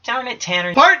Darn it,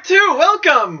 Tanner. Part 2,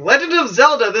 welcome! Legend of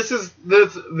Zelda.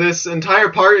 This entire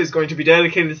part is going to be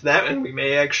dedicated to that, and we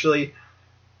may actually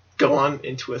go on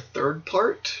into a third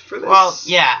part for this. Well,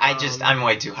 yeah, I'm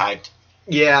way too hyped.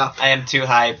 Yeah. I am too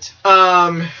hyped.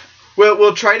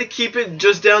 We'll try to keep it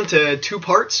just down to 2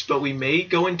 parts, but we may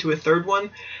go into a third one,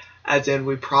 as in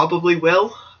we probably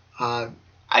will. I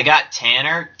got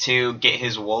Tanner to get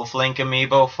his Wolf Link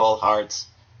amiibo full hearts,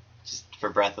 just for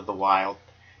Breath of the Wild.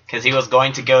 Because he was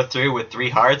going to go through with 3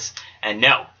 hearts, and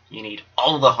no, you need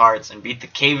all the hearts and beat the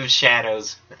Cave of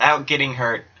Shadows without getting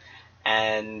hurt.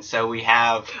 And so we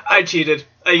have... I cheated.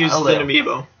 I used an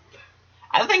amiibo.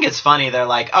 I think it's funny, they're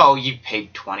like, oh, you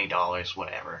paid $20,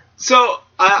 whatever.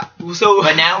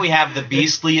 But now we have the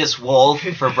beastliest wolf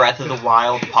for Breath of the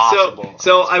Wild possible.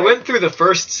 So I went through the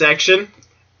first section,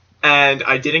 and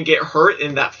I didn't get hurt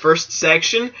in that first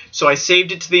section, so I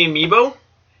saved it to the amiibo.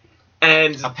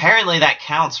 And apparently that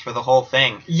counts for the whole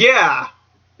thing. Yeah,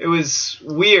 it was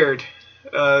weird,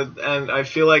 and I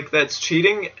feel like that's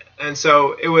cheating. And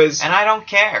so it was. And I don't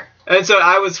care. And so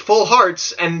I was full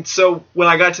hearts, and so when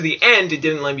I got to the end, it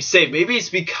didn't let me save. Maybe it's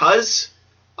because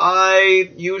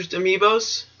I used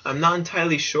amiibos. I'm not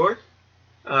entirely sure.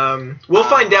 We'll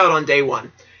find out on day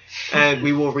 1. And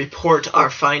we will report our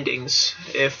findings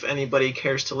if anybody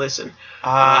cares to listen.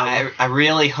 I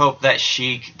really hope that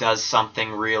Sheik does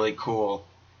something really cool.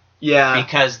 Yeah.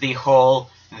 Because the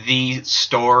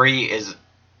story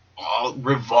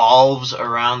revolves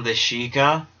around the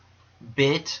Sheikah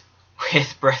bit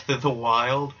with Breath of the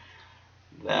Wild.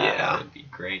 That would be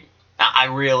great. I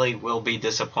really will be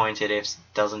disappointed if it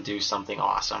doesn't do something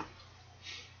awesome.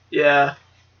 Yeah.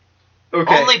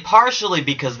 Okay. Only partially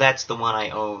because that's the one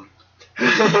I own.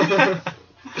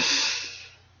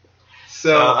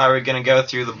 So are we going to go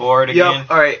through the board again? Yep.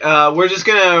 Alright, we're just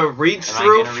going to read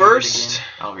through first.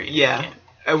 I'll read it again.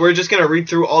 We're just going to read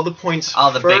through all the points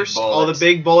first, all the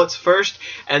big bullets first,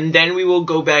 and then we will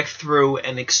go back through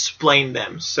and explain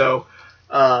them. So,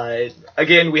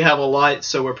 again, we have a lot,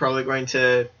 so we're probably going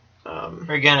to...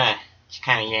 we're going to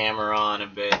kind of yammer on a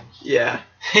bit. Yeah.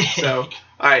 So,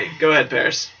 alright, go ahead,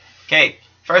 Paris. Okay,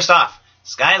 first off,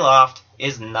 Skyloft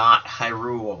is not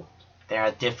Hyrule. They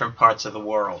are different parts of the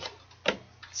world.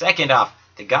 Second off,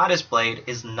 the Goddess Blade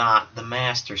is not the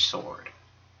Master Sword.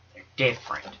 They're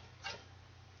different.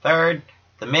 Third,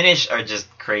 the Minish are just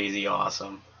crazy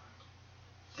awesome.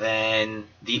 Then,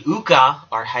 the Uka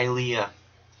are Hylia.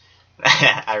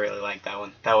 I really like that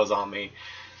one. That was all me.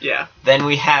 Yeah. Then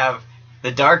we have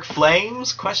the Dark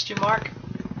Flames, ?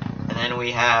 And then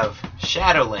we have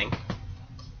Shadow Link.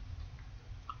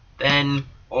 Then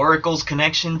Oracle's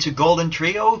connection to Golden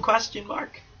Trio, ? Feyor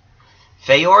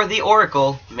the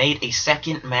Oracle made a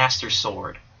second Master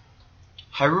Sword.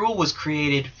 Hyrule was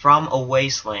created from a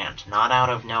wasteland, not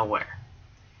out of nowhere.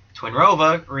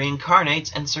 Twinrova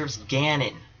reincarnates and serves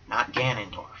Ganon, not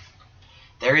Ganondorf.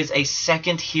 There is a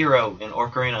second hero in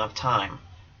Ocarina of Time.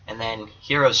 And then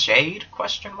Hero's Shade, ?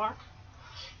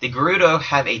 The Gerudo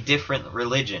have a different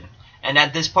religion. And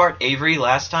at this part, Avery,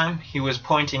 last time, he was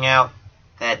pointing out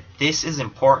that this is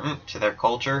important to their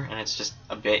culture, and it's just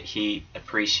a bit he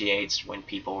appreciates when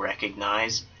people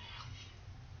recognize.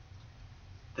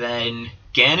 Then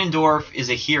Ganondorf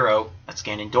is a hero. That's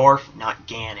Ganondorf, not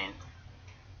Ganon.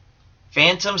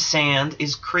 Phantom Sand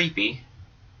is creepy.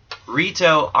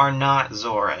 Rito are not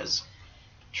Zoras.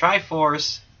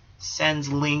 Triforce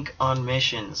sends Link on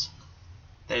missions.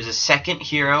 There's a second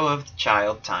hero of the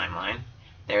Child timeline.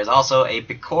 There's also a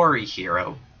Picori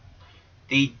hero.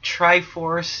 The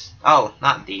Triforce... Oh,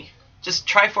 not the... Just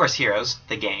Triforce Heroes,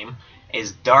 the game,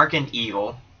 is dark and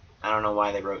evil. I don't know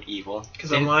why they wrote evil.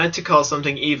 Because I wanted to call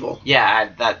something evil. Yeah,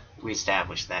 we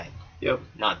established that. Yep.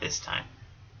 Not this time.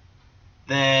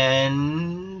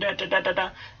 Then...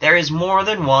 There is more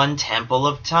than one Temple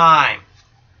of Time.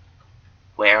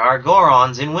 Where are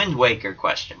Gorons in Wind Waker? ?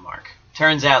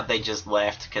 Turns out they just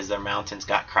left because their mountains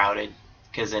got crowded.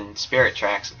 Because in Spirit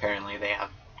Tracks, apparently, they have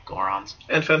Gorons.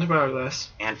 And Phantom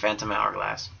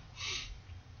Hourglass.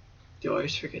 You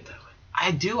always forget that one.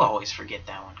 I do always forget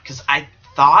that one. Because I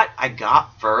thought I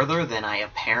got further than I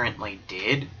apparently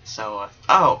did. So,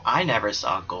 I never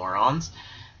saw Gorons.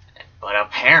 But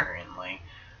apparently,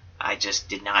 I just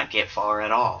did not get far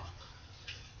at all.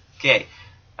 Okay.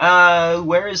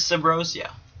 Where is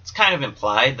Subrosia? It's kind of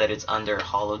implied that it's under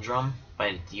Holodrum,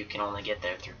 but you can only get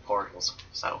there through portals,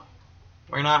 so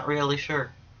we're not really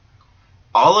sure.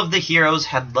 All of the heroes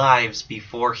had lives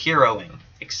before heroing,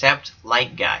 except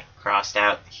Light Guy, crossed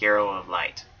out Hero of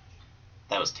Light.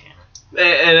 That was Tanner.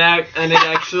 And it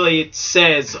actually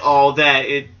says all that.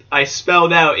 I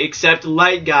spelled out except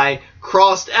light guy,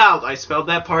 crossed out. I spelled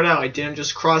that part out. I didn't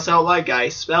just cross out light guy. I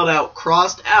spelled out,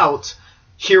 crossed out,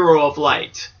 hero of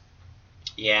light.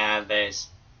 Yeah,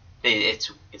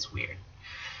 it's weird.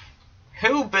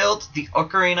 Who built the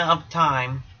Ocarina of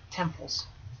Time temples?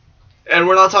 And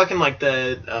we're not talking like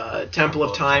the Temple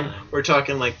of Time. We're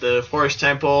talking like the Forest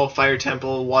Temple, Fire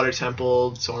Temple, Water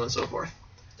Temple, so on and so forth.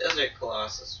 Desert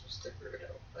Colossus was the Gerudo,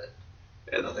 but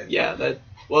Yeah, that's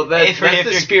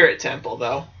the Spirit Temple,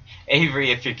 though.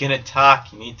 Avery, if you're gonna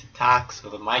talk, you need to talk so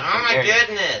the mic oh can my hear you.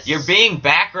 goodness! You're being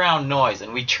background noise,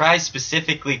 and we try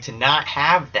specifically to not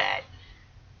have that.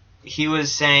 He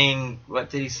was saying,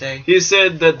 what did he say? He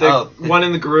said that the one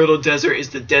in the Gerudo Desert is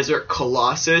the Desert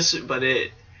Colossus, but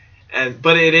it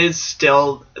is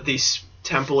still the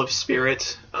Temple of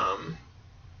Spirit.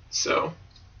 So.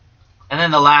 And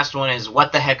then the last one is,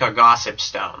 what the heck are Gossip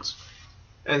Stones?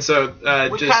 And so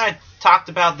we kind of talked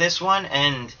about this one,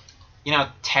 and you know,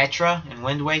 Tetra in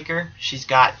Wind Waker, she's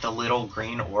got the little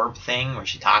green orb thing where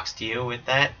she talks to you with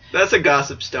that. That's a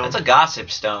Gossip Stone. That's a Gossip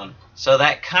Stone. So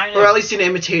that kind of... Or at least an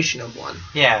imitation of one.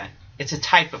 Yeah, it's a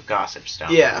type of Gossip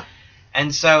Stone. Yeah.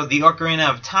 And so the Ocarina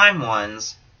of Time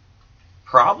ones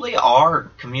probably are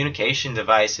communication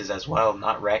devices as well,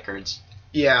 not records.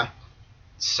 Yeah.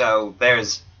 So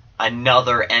there's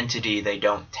another entity they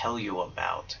don't tell you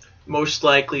about. Most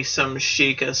likely some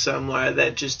Sheikah somewhere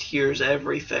that just hears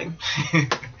everything.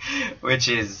 Which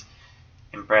is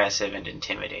impressive and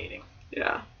intimidating.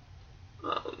 Yeah.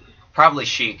 Probably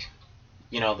Sheik.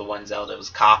 You know, the one Zelda was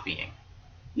copying.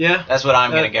 Yeah. That's what I'm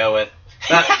going to go with.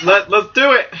 Let's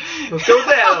do it. Let's go with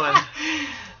the other one.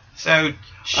 So,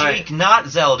 Sheik, not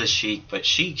Zelda Sheik, but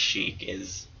Sheik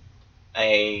is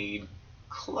a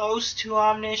close to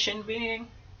omniscient being.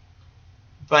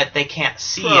 But they can't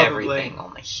see everything,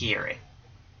 only hear it.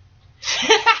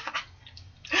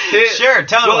 Sure,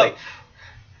 totally.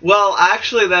 Well,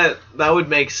 actually, that would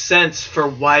make sense for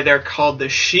why they're called the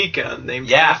Sheikah,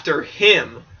 named after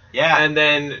him. Yeah. And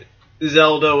then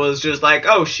Zelda was just like,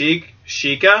 oh,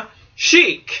 Sheikah,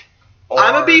 Sheik.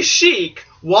 I'm gonna be Sheik.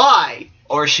 Why?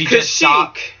 Or she just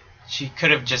saw... She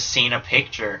could have just seen a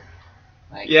picture.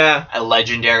 Like, a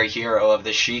legendary hero of the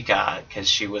Sheikah, because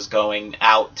she was going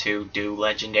out to do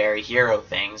legendary hero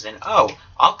things, and I'll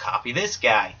copy this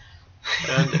guy.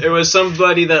 And it was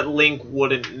somebody that Link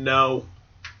wouldn't know,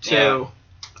 too.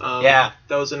 That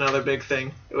was another big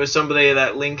thing. It was somebody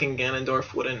that Link and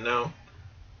Ganondorf wouldn't know.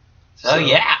 So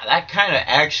yeah, that kind of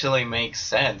actually makes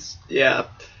sense. Yeah,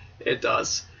 it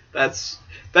does. That's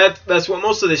what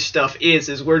most of this stuff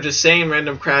is we're just saying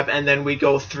random crap, and then we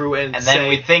go through and say, then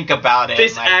we think about it.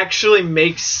 This actually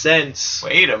makes sense.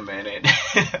 Wait a minute.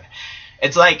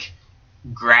 It's like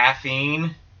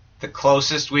graphene. The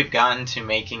closest we've gotten to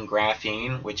making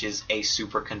graphene, which is a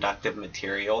superconductive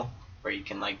material, where you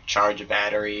can like charge a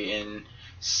battery in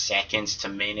seconds to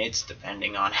minutes,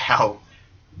 depending on how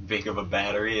big of a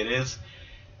battery it is.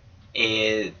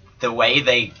 The way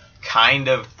they kind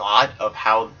of thought of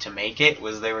how to make it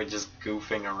was they were just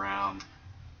goofing around.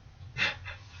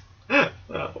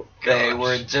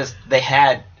 They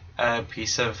had a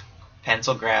piece of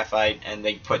pencil graphite and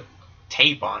they put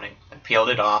tape on it and peeled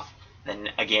it off, then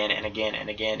again and again and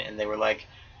again, and they were like,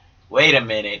 wait a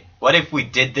minute, what if we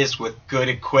did this with good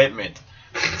equipment?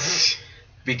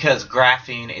 Because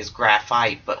graphene is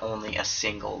graphite, but only a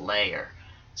single layer.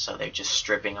 So they're just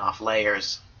stripping off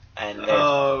layers, and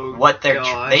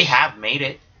they have made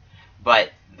it, but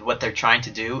what they're trying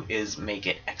to do is make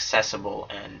it accessible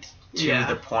and to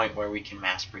the point where we can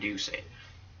mass produce it.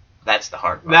 That's the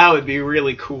hard part. That would be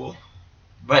really cool.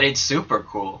 But it's super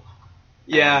cool.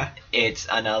 Yeah. And it's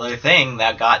another thing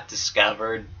that got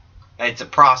discovered. It's a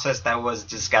process that was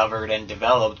discovered and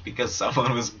developed because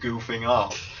someone was goofing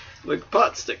off. Like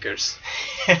pot stickers.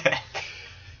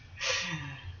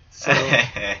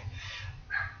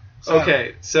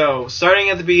 Okay, so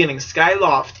starting at the beginning,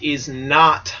 Skyloft is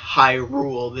not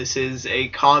Hyrule. This is a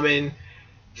common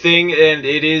thing, and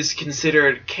it is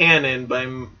considered canon by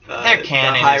their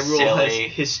canon the is Hyrule silly.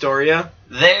 Historia.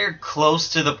 They're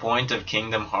close to the point of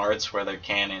Kingdom Hearts, where their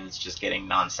canon is just getting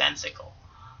nonsensical.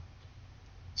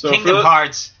 So Kingdom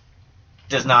Hearts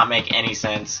does not make any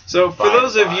sense. So for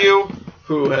those of you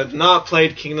who have not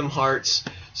played Kingdom Hearts,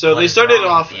 so they started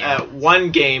off at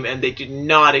one game and they did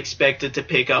not expect it to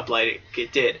pick up like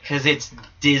it did. Because it's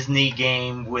Disney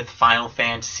game with Final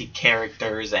Fantasy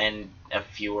characters and a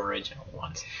few original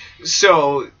ones.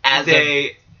 So as an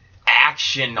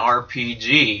action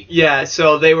RPG. Yeah,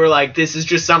 so they were like, this is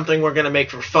just something we're going to make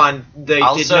for fun. They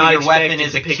also, did not your expect weapon it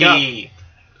is to a pick key.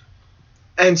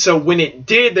 Up. And so when it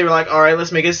did, they were like, alright,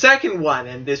 let's make a second one.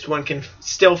 And this one can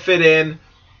still fit in.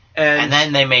 And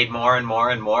then they made more and more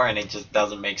and more, and it just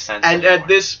doesn't make sense And anymore. at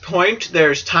this point,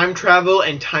 there's time travel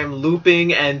and time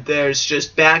looping, and there's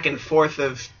just back and forth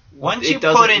of. Once it you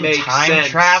doesn't put in make time sense.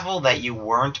 travel that you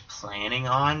weren't planning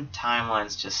on,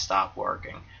 timelines just stop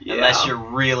working. Yeah. Unless you're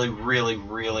really, really,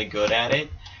 really good at it,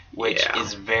 which Yeah.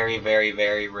 is very, very,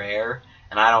 very rare.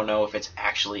 And I don't know if it's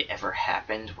actually ever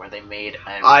happened where they made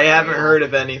I haven't heard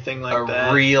of anything like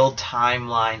that. real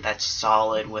timeline that's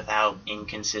solid without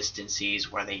inconsistencies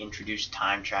where they introduced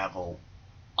time travel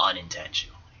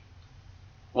unintentionally.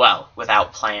 Well,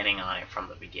 without planning on it from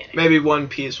the beginning. Maybe One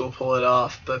Piece will pull it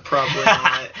off, but probably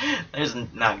not. There's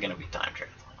not going to be time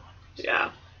travel in One Piece.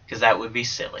 Yeah. Because that would be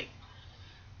silly.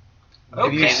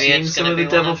 Have you Okay. seen some of the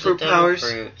devil fruit powers?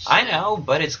 I know,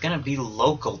 but it's going to be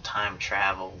local time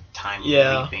travel, time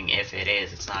Yeah. leaping if it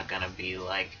is. It's not going to be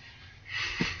like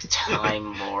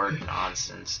Time Lord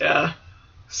nonsense. Yeah.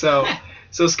 So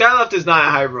Skyloft is not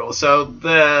Hyrule. So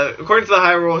according to the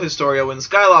Hyrule Historia, when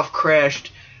Skyloft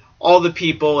crashed, all the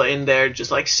people in there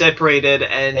just like separated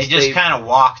and They just kind of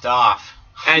walked off.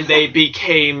 and they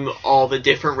became all the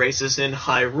different races in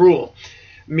Hyrule,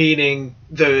 meaning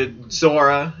the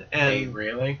Zora Hey, and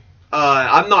really?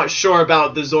 I'm not sure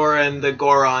about the Zora and the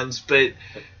Gorons, but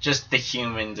Just the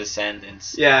human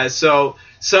descendants. yeah. So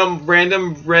some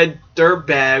random red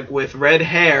dirtbag with red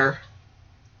hair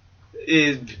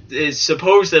is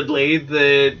supposedly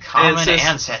the Common ancestor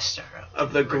ancestor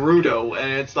of the Gerudo,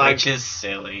 and it's like which is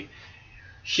silly.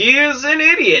 he is an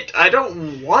idiot. I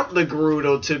don't want the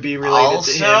Gerudo to be related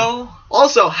to him.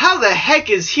 Also, how the heck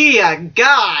is he a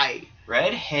guy?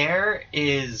 Red hair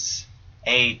is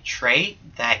a trait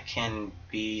that can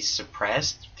be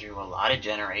suppressed through a lot of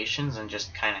generations and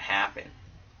just kind of happen.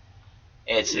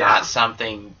 It's Yeah. not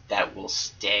something that will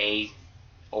stay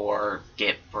or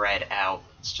get bred out.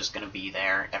 It's just going to be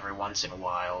there every once in a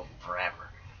while, forever.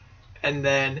 And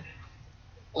then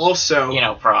also,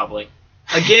 Probably.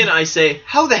 again, I say,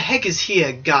 how the heck is he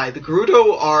a guy? The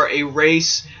Gerudo are a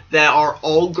race that are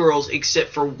all girls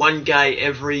except for one guy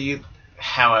every,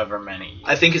 However many years.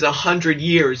 I think it's 100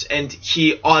 years, and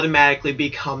he automatically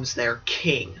becomes their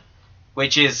king.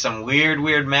 Which is some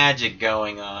weird magic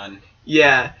going on.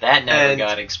 Yeah. That never And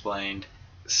got explained.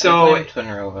 So,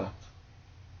 Twinrova.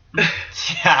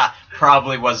 Yeah,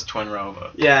 probably was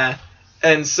Twinrova. yeah.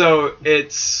 And so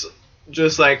it's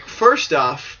just like, first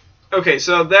off, okay,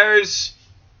 so there's,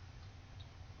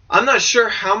 I'm not sure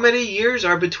how many years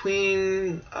are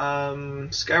between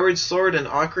Skyward Sword and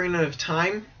Ocarina of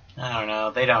Time. I don't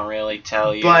know. They don't really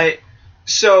tell you. But,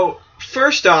 so,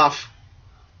 first off,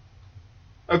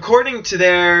 according to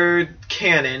their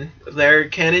canon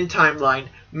timeline,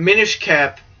 Minish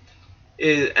Cap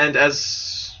is, and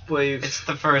as we've... It's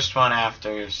the first one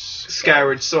after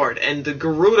Skyward Sword, and the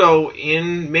Gerudo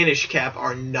in Minish Cap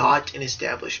are not an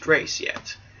established race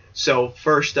yet. So,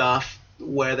 first off,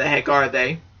 where the heck are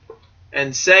they?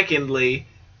 And secondly,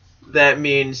 that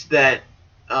means that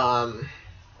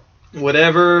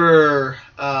whatever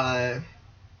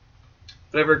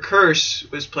curse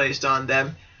was placed on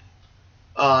them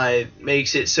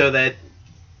makes it so that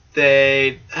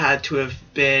they had to have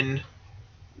been,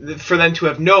 for them to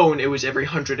have known it was every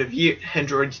 100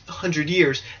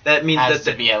 years. That means has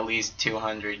that to be at least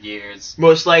 200 years.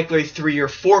 most likely 300 or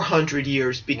 400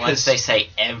 years, because Once they say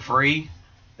every,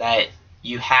 that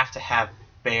you have to have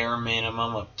bare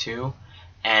minimum of 2,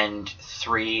 and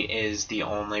 3 is the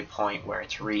only point where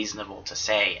it's reasonable to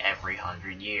say every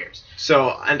 100 years. So,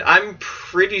 and I'm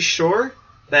pretty sure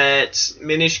that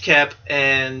Minish Cap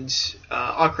and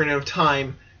Ocarina of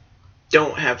Time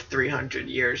don't have 300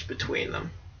 years between them.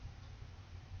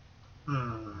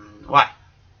 Why?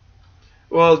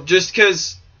 Well, just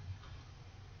because,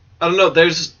 I don't know,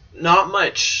 there's not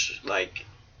much, like,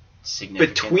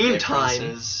 Significant between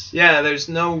differences. yeah, there's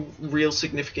no real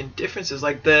significant differences.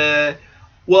 Like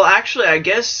well, actually, I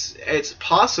guess it's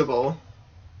possible.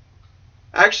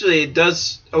 Actually, it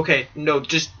does, okay, no,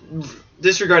 just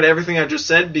disregard everything I just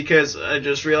said because I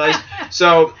just realized.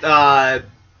 So,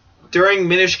 during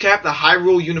Minish Cap, the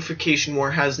Hyrule Unification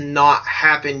War has not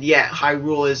happened yet.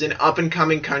 Hyrule is an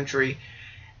up-and-coming country,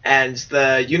 and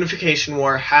the Unification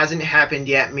War hasn't happened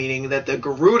yet, meaning that the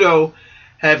Gerudo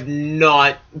have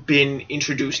not been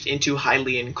introduced into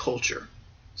Hylian culture.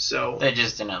 So, They're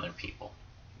just another people.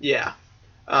 yeah.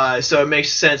 So it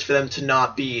makes sense for them to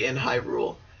not be in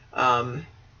Hyrule.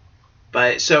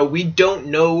 But so we don't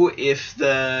know if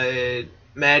the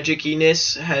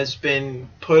magiciness has been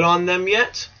put on them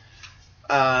yet.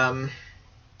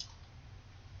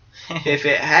 If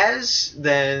it has,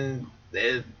 then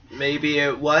maybe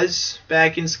it was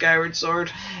back in Skyward Sword.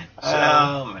 So,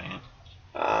 Oh, man.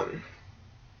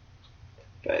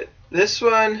 But this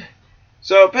one,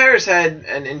 so Paris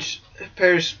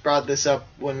brought this up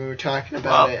when we were talking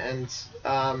about it,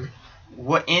 and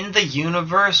what in the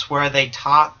universe where they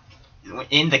talk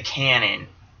in the canon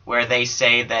where they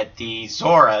say that the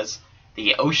Zoras,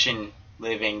 the ocean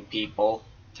living people,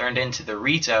 turned into the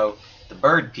Rito, the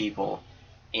bird people,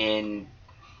 in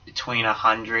between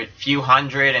few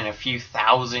hundred and a few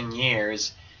thousand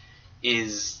years,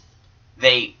 is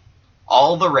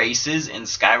all the races in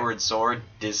Skyward Sword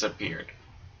disappeared.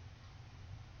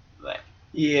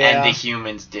 yeah, And the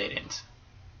humans didn't.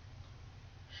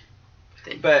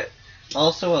 but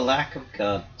Also a lack of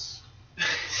guns.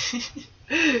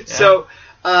 so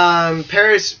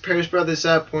Paris brought this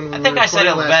up when we I think were I said it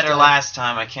recording better time. last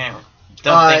time. I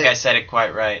don't think I said it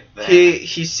quite right. He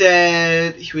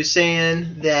was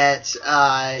saying that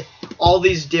all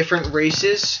these different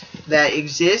races that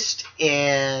exist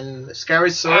in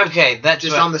Skyward Sword, Okay, that's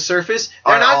just what- on the surface,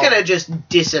 they're Are not all- gonna just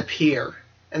disappear,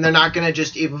 and they're not gonna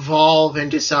just evolve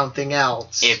into something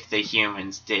else if the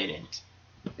humans didn't.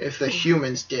 if the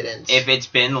humans didn't. If it's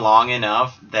been long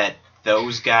enough that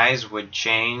those guys would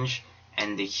change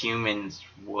and the humans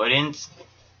wouldn't,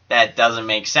 that doesn't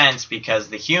make sense because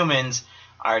the humans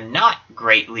are not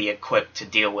greatly equipped to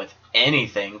deal with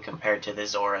anything compared to the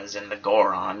Zoras and the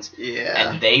Gorons.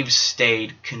 yeah, And they've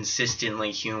stayed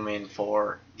consistently human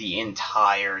for the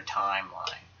entire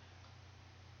timeline.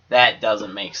 That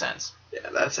doesn't make sense. yeah,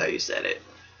 that's how you said it.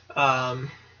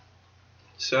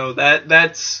 So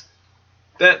that's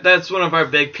one of our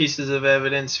big pieces of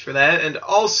evidence for that, and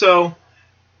also,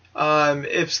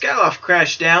 if Skyloft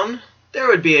crashed down, there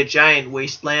would be a giant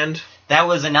wasteland. That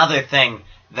was another thing,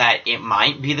 that it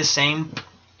might be the same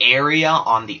area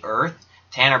on the Earth.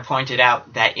 Tanner pointed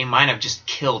out that it might have just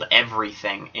killed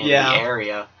everything in Yeah. the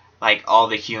area. Like, all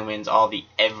the humans, all the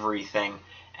everything.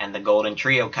 And the Golden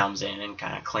Trio comes in and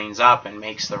kind of cleans up and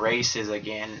makes the races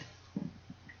again.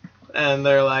 And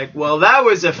they're like, well, that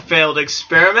was a failed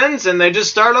experiment, and they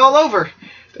just start all over.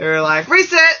 They're like,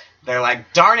 reset! They're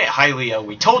like, darn it, Hylia,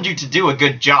 we told you to do a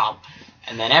good job.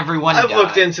 And then everyone I've died.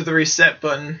 looked into the reset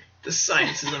button. The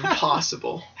science is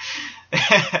impossible.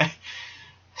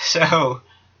 So,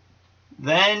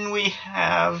 then we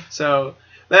have... So,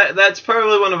 that's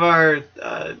probably one of our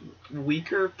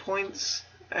weaker points,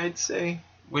 I'd say.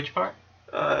 Which part?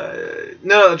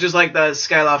 No, just like the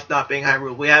Skyloft not being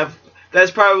Hyrule.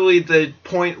 That's probably the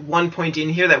one point in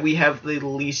here that we have the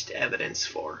least evidence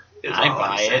for. Is I all buy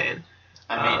I'm it. saying.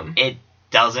 I mean, it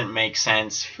doesn't make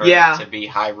sense for Yeah. it to be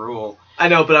Hyrule. I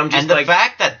know, but I'm just And the like,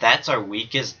 fact that that's our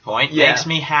weakest point Yeah. makes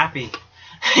me happy.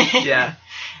 yeah.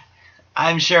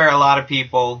 I'm sure a lot of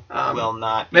people Um, will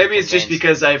not be Maybe it's just convinced,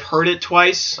 because I've heard it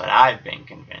twice. But I've been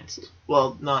convinced.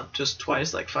 Well, not just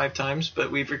twice, like 5 times, but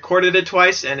we've recorded it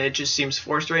twice, and it just seems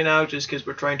forced right now, just because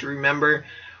we're trying to remember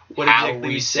what How exactly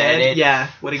we we said said. it. Yeah,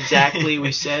 what exactly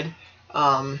we said.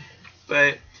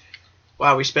 But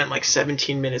wow, we spent like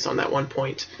 17 minutes on that one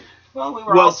point. Well, we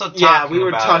were also talking we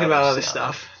were talking about other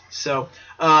stuff. So,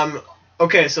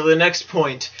 okay, so the next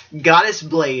point, Goddess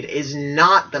Blade is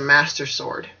not the Master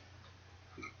Sword.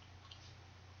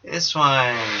 This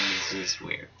one is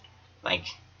weird. Like,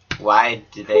 why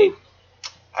did they...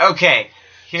 Okay,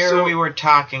 here So- we were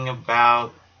talking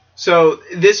about... So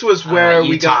this was where you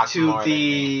we got talk to more than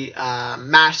the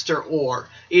Master Ore.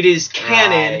 It is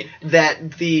canon Right.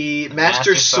 that the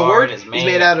Master Master Sword Sword is is made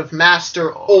made out of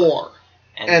Master Ore.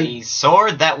 And- the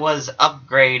sword that was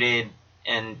upgraded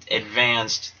and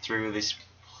advanced through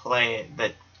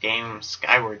the game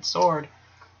Skyward Sword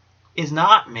is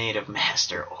not made of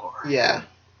Master Ore. Yeah.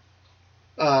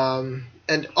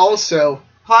 And also,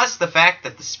 Plus the fact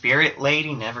that the Spirit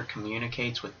Lady never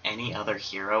communicates with any other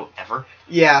hero ever.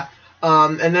 yeah.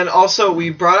 And then also we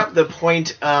brought up the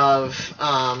point of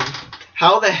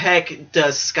how the heck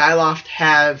does Skyloft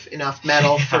have enough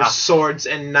metal for Yeah. swords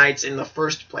and knights in the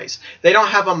first place? They don't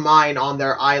have a mine on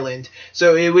their island,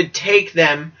 so it would take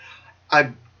them a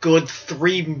good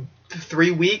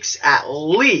three weeks at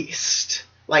least.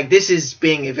 Like, this is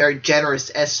being a very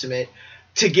generous estimate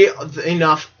to get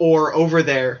enough ore over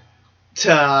there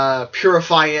to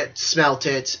purify it, smelt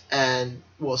it,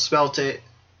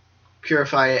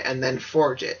 purify it, and then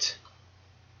forge it.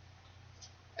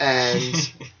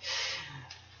 And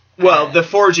well, the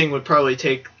forging would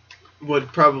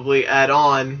probably add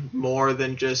on more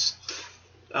than just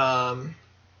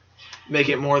make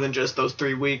it more than just those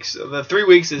 3 weeks. The 3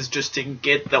 weeks is just to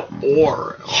get the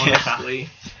ore, honestly.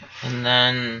 And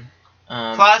then,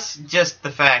 Plus just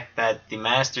the fact that the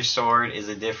Master Sword is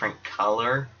a different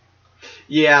color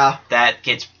Yeah. that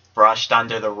gets brushed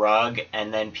under the rug,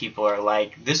 and then people are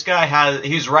like, this guy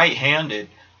he's right-handed.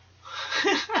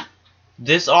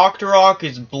 this Octorok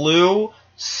is blue,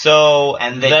 so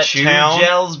And the that chew town...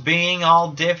 gels being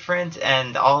all different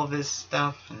and all this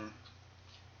stuff. And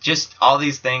just all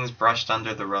these things brushed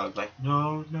under the rug. Like,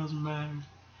 no, it doesn't matter.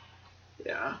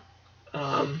 Yeah.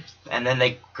 And then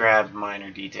they grab minor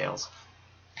details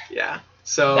Yeah.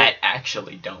 So that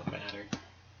actually don't matter.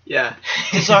 yeah.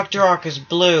 This Octorok is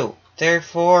blue,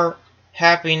 therefore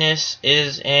happiness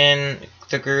is in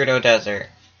the Gerudo Desert.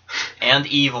 And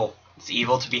evil. It's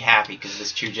evil to be happy because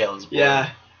this chew gel is blue. Yeah.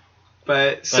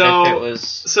 But But so if it was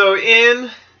so in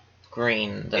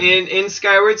green, then... in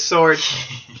Skyward Sword,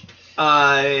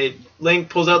 Link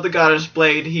pulls out the Goddess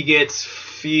Blade. He gets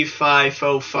Fee Fi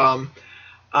Fo Fum.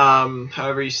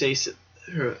 However you say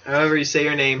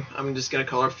your name. I'm just gonna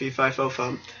call her Fee Fi Fo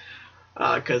Fum,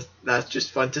 because that's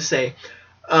just fun to say.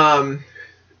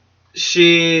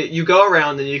 You go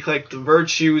around and you collect the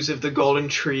virtues of the Golden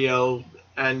Trio,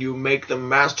 and you make the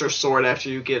Master Sword after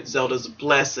you get Zelda's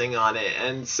blessing on it.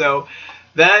 And so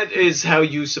that is how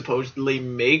you supposedly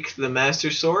make the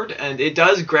Master Sword, and it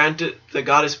does grant the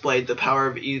Goddess Blade the power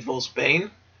of Evil's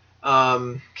Bane.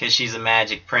 Because she's a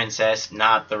magic princess,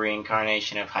 not the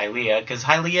reincarnation of Hylia. Because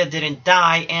Hylia didn't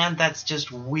die, and that's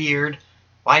just weird.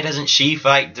 Why doesn't she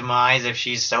fight Demise if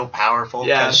she's so powerful?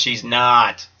 Yeah. Because she's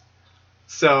not.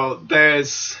 So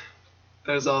there's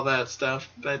all that stuff,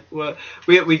 but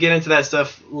we get into that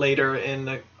stuff later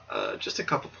in just a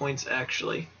couple points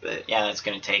actually. But Yeah, that's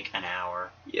going to take an hour.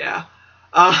 yeah,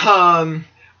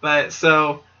 but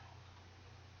so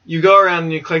you go around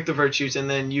and you collect the virtues, and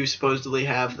then you supposedly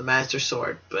have the Master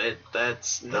Sword, but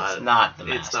that's not. It's not the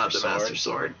It's Master not the Sword. Master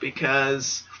Sword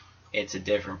because It's a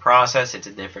different process, it's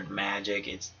a different magic,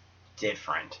 it's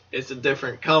different. it's a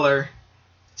different color.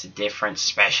 It's a different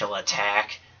special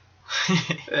attack.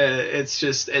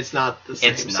 It's not the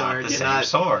same It's sword. not the same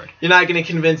sword. You're not going to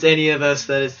convince any of us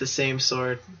that it's the same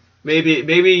sword.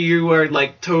 Maybe you are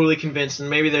like totally convinced, and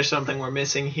maybe there's something we're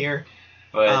missing here.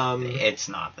 But it's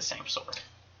not the same sword.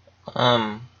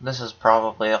 This is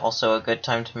probably also a good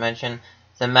time to mention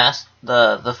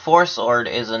the Four Sword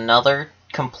is another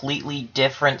completely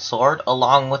different sword,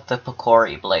 along with the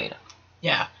Picori Blade.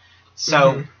 Yeah.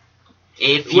 So, Mhm.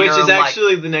 if Which you're is like...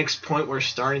 actually the next point we're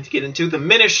starting to get into. The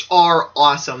Minish are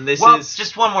awesome. Well, Is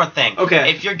just one more thing. Okay.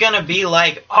 If you're gonna be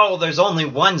like, oh, there's only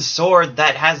one sword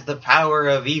that has the power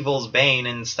of Evil's Bane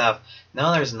and stuff.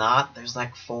 No, there's not. There's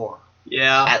like 4.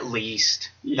 yeah. At least.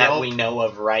 Yup. That we know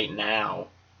of right now.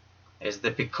 There's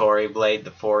the Picori Blade,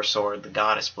 the Four Sword, the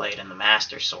Goddess Blade, and the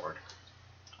Master Sword.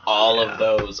 All Yeah. of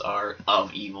those are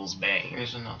of Evil's Bane.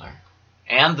 Here's another.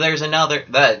 And there's another,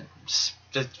 the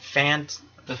The Fancy-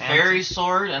 Fairy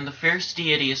Sword and the Fierce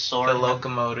Deity Sword. the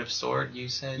Locomotive Sword, you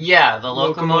said? Yeah, the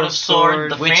Locomotive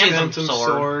Sword, the which is Phantom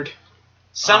Sword.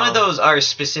 Some of those are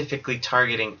specifically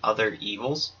targeting other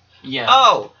evils. Yeah.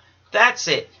 Oh, that's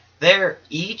it. They're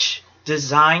each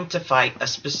designed to fight a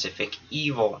specific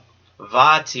evil.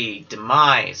 Vati,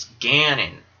 Demise,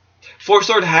 Ganon. Four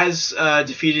Sword has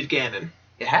defeated Ganon.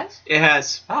 It has? It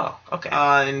has. Oh,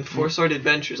 okay. In Four Sword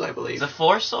Adventures, I believe. The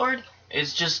Four Sword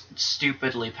is just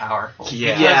stupidly powerful.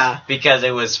 Yeah. Because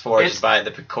it was forged It's- by the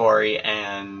Picori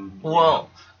and... you Well,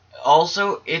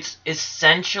 also, it's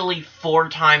essentially 4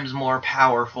 times more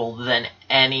powerful than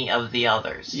any of the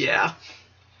others. Yeah. know,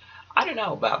 I don't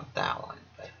know about that one.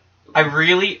 But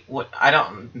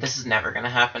This is never going to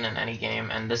happen in any game,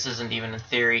 and this isn't even a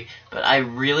theory, but I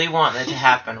really want it to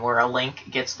happen where a Link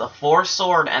gets the Four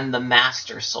Sword and the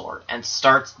Master Sword and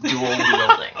starts dual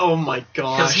wielding. Oh my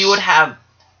gosh. Because he would have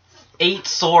 8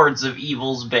 swords of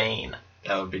Evil's Bane.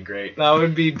 that would be great. That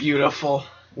would be beautiful.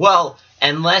 Well,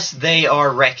 unless they are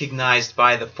recognized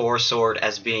by the Four Sword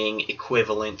as being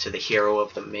equivalent to the hero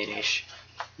of the Minish,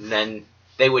 then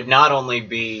they would not only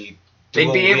be They'd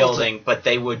dual be able to- wielding, but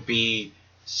they would be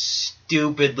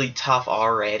stupidly tough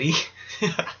already.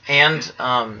 And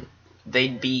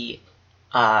they'd be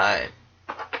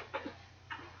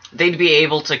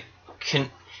able to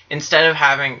instead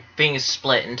of being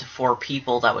split into 4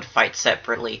 people that would fight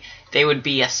separately, they would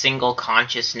be a single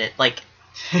consciousness. Like,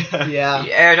 Yeah.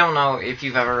 I don't know if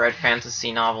you've ever read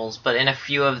fantasy novels, but in a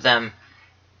few of them,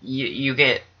 you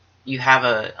have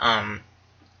a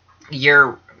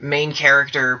your main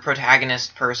character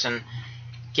protagonist person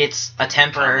gets a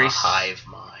temporary Become a hive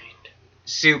mind.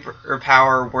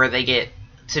 superpower where they get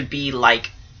to be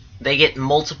like they get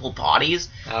multiple bodies.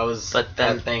 That was But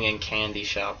then- that thing in Candy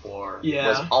Shop War. Yeah.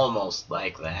 Was almost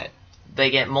like that. They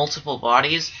get multiple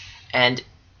bodies, and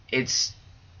it's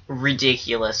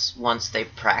ridiculous once they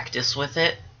practice with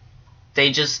it.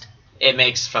 They just It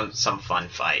makes some fun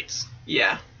fights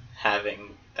Yeah.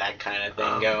 having that kind of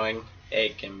thing going.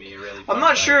 it can be a really fun I'm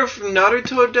not fight. sure if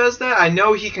Naruto does that. I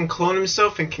know he can clone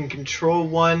himself and can control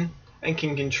one, and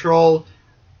can control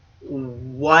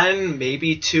one,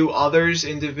 maybe two others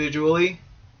individually.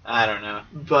 I don't know.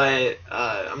 But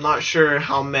I'm not sure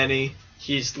how many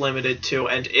he's limited to,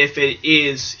 and if it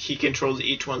is, he controls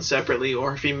each one separately,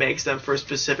 or if he makes them for a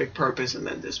specific purpose and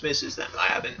then dismisses them.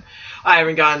 I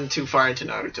haven't gotten too far into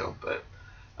Naruto, but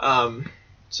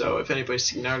so if anybody's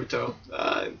seen Naruto,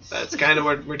 that's kind of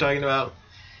what we're talking about.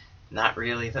 Not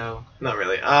really though. Not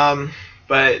really.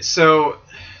 But so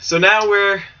now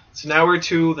we're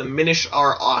to the Minish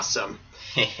are awesome.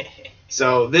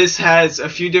 So this has a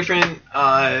few different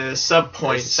They're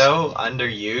sub-points. so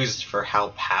underused for how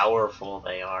powerful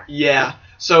they are. Yeah.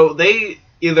 So they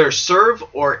either serve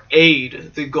or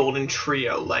aid the Golden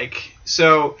Trio. Like,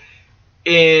 so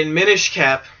in Minish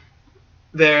Cap,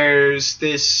 there's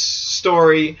this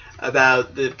story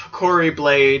about the Picori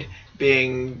Blade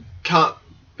being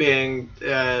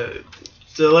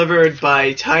delivered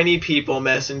by tiny people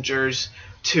messengers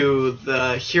to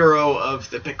the hero of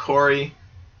the Picori.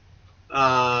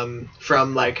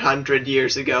 From like 100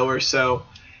 years ago or so,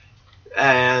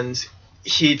 and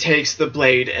he takes the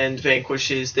blade and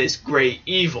vanquishes this great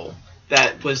evil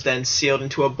that was then sealed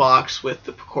into a box with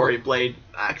the Picori blade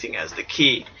acting as the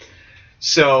key.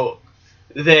 So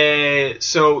either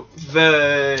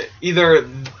the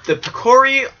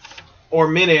Picori or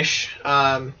Minish,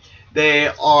 they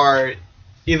are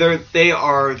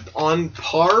on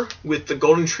par with the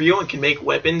Golden Trio and can make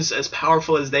weapons as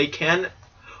powerful as they can,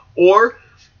 or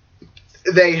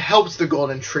they helped the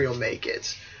Golden Trio make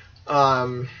it.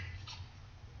 So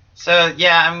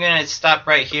yeah, I'm gonna stop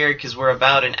right here because we're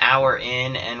about an hour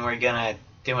in, and we're gonna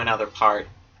do another part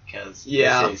because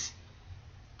Yeah. this is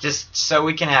just so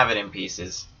we can have it in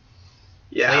pieces.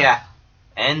 Yeah. So yeah,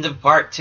 end of part 2.